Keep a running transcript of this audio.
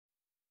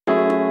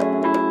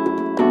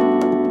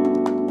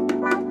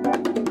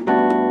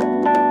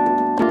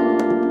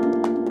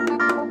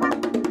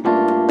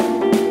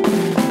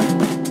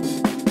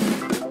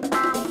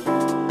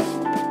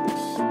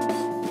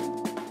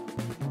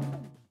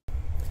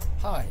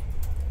Hi,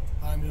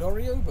 I'm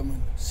Laurie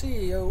Oberman,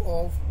 CEO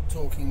of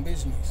Talking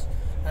Business,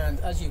 and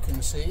as you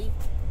can see,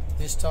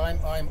 this time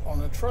I'm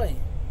on a train,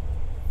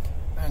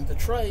 and the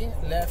train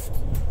left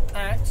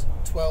at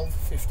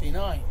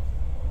 12:59.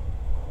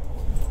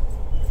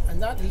 And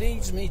that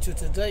leads me to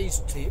today's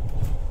tip,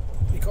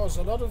 because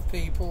a lot of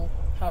people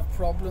have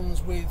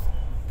problems with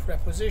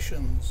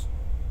prepositions: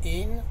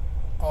 in,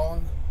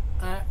 on,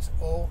 at,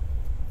 or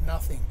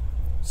nothing.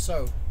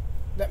 So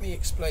let me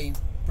explain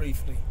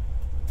briefly.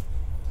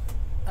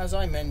 As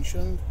I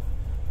mentioned,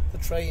 the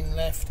train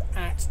left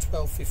at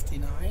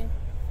 12:59.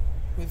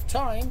 With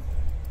time,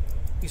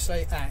 we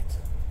say at.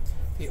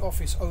 The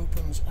office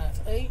opens at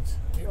 8,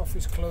 the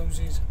office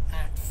closes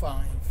at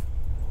 5.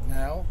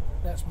 Now,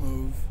 let's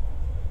move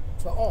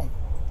to on.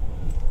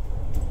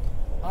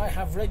 I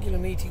have regular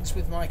meetings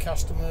with my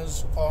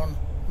customers on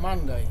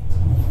Monday.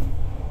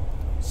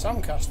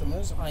 Some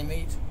customers I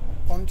meet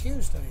on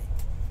Tuesday,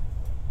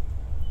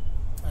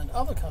 and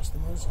other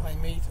customers I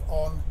meet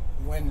on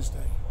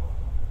Wednesday.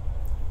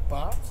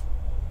 But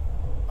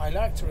I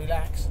like to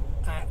relax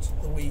at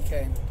the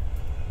weekend.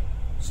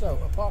 So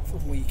apart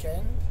from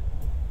weekend,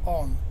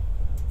 on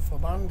for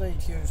Monday,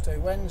 Tuesday,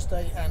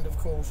 Wednesday, and of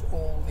course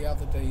all the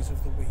other days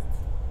of the week.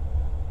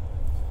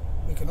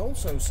 We can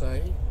also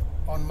say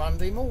on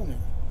Monday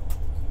morning,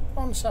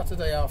 on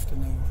Saturday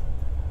afternoon,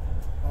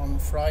 on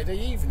Friday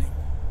evening.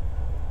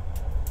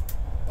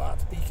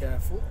 But be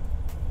careful,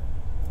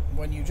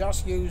 when you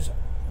just use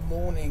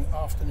morning,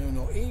 afternoon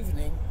or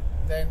evening,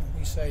 then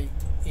we say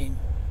in.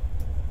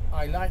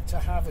 I like to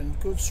have a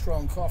good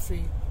strong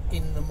coffee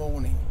in the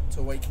morning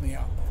to wake me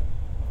up.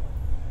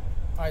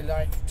 I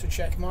like to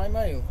check my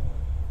mail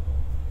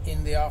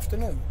in the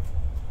afternoon.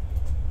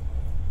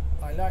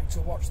 I like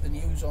to watch the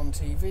news on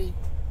TV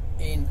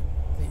in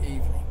the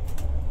evening.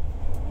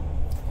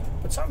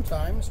 But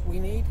sometimes we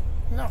need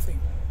nothing.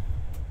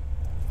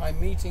 I'm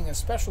meeting a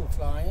special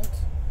client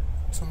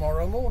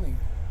tomorrow morning.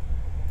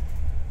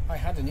 I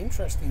had an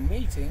interesting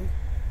meeting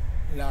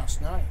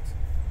last night.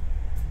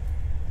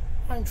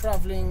 I'm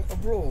travelling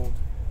abroad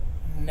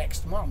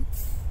next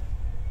month.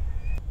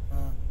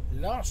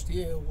 Last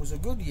year was a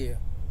good year,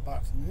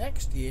 but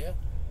next year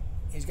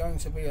is going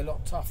to be a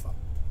lot tougher,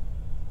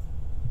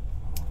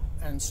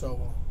 and so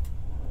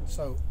on.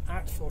 So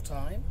at for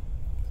time,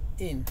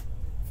 in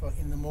for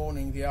in the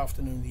morning, the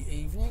afternoon, the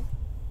evening,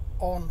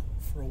 on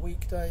for a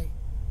weekday,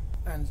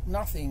 and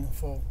nothing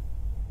for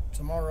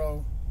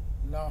tomorrow,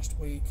 last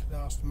week,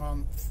 last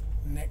month,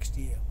 next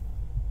year.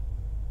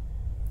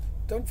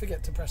 Don't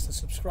forget to press the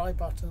subscribe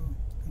button,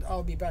 and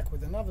I'll be back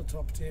with another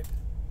top tip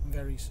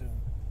very soon.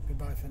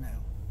 Goodbye for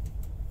now.